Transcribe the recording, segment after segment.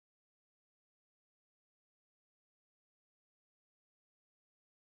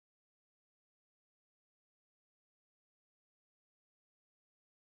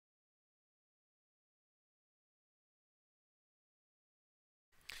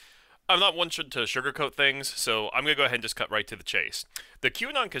I'm not one to sugarcoat things, so I'm going to go ahead and just cut right to the chase. The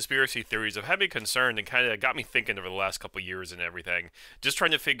QAnon conspiracy theories have had me concerned and kind of got me thinking over the last couple of years and everything. Just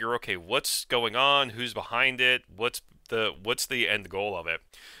trying to figure, okay, what's going on, who's behind it, what's the end goal of it.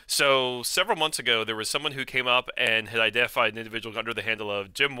 So several months ago, there was someone who came up and had identified an individual under the handle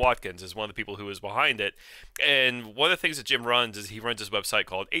of Jim Watkins as one of the people who was behind it. And one of the things that Jim runs is he runs this website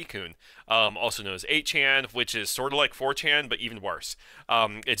called 8kun, also known as 8chan, which is sort of like 4chan, but even worse.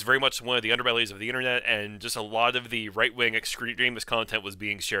 It's very much one of the underbellies of the internet, and just a lot of the right-wing extremist content was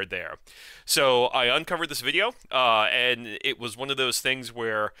being shared there. So I uncovered this video, and it was one of those things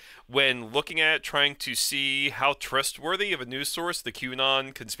where, when looking at trying to see how trustworthy of a news source the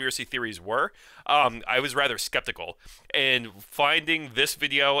QAnon conspiracy theories were, I was rather skeptical. And finding this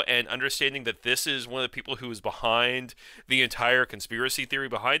video and understanding that this is one of the people who is behind the entire conspiracy theory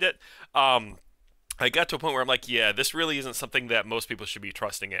behind it, I got to a point where I'm like, yeah, this really isn't something that most people should be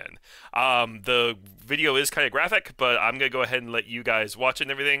trusting in. The video is kind of graphic, but I'm going to go ahead and let you guys watch it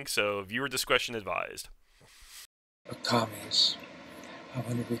and everything, so viewer discretion advised. The commies, I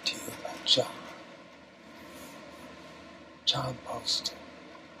want to read to you about John. John posted.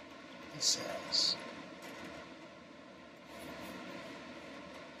 He says,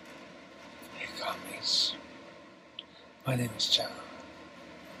 "Hey commies, my name is John.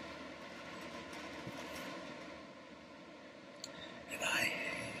 And I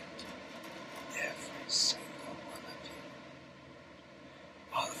hate every single one of you.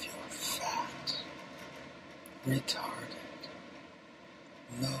 All of you are fat, retarded,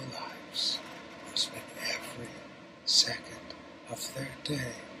 no lives who spend every second of their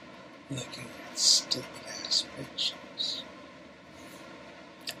day looking at stupid-ass pictures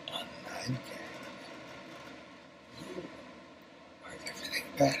on 9K. You are everything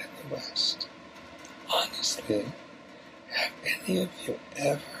bad in the West. Honestly, have any of you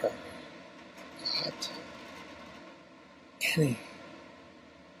ever got any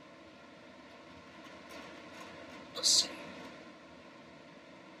pussy?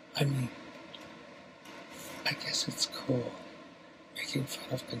 I mean, I guess it's cool making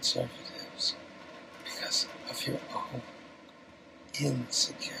fun of conservatives because of your own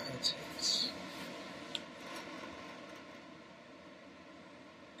insecurities.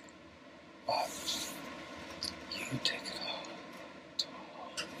 But you take it all to a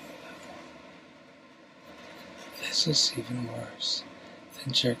whole new level. This is even worse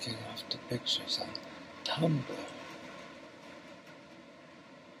than jerking off to pictures on Tumblr.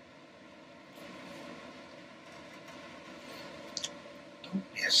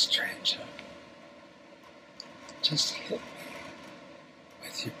 Don't be a stranger. Just hit me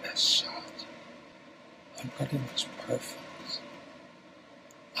with your best shot. I'm pretty much perfect.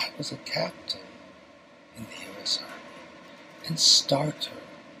 I was a captain in the U.S. Army and starter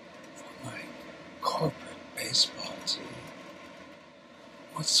for my corporate baseball team.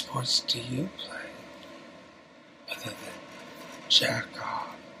 What sports do you play other than jack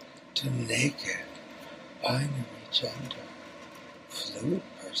off to naked, binary gender, fluid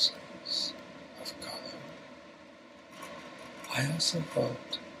persons of color? I also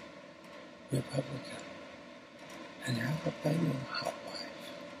vote Republican and have a banging hot wife.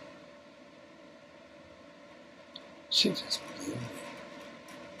 She just blew me.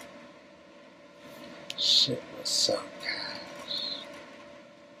 Shit was so cash.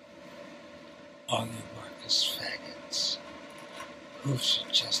 All you Marcus faggots who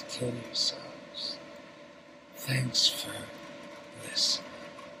should just kill yourselves. Thanks for listening.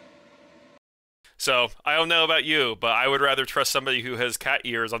 So, I don't know about you, but I would rather trust somebody who has cat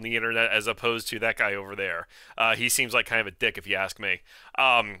ears on the internet as opposed to that guy over there. He seems like kind of a dick, if you ask me.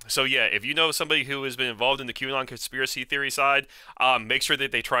 So yeah, if you know somebody who has been involved in the QAnon conspiracy theory side, make sure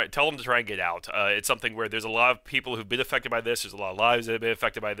that tell them to try and get out. It's something where there's a lot of people who've been affected by this. There's a lot of lives that have been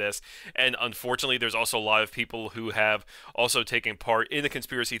affected by this, and unfortunately, there's also a lot of people who have also taken part in the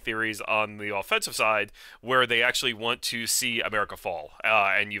conspiracy theories on the offensive side, where they actually want to see America fall.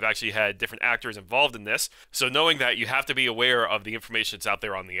 And you've actually had different actors involved in this. So knowing that, you have to be aware of the information that's out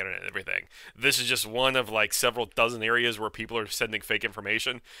there on the internet and everything. This is just one of like several dozen areas where people are sending fake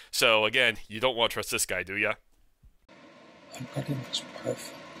information. So again, you don't want to trust this guy, do ya? I'm pretty much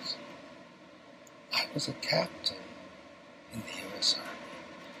perfect. I was a captain in the U.S. Army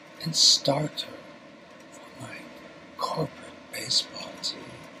and starter for my corporate baseball team.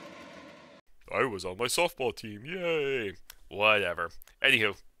 I was on my softball team, yay! Whatever.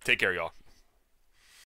 Anywho, take care, y'all.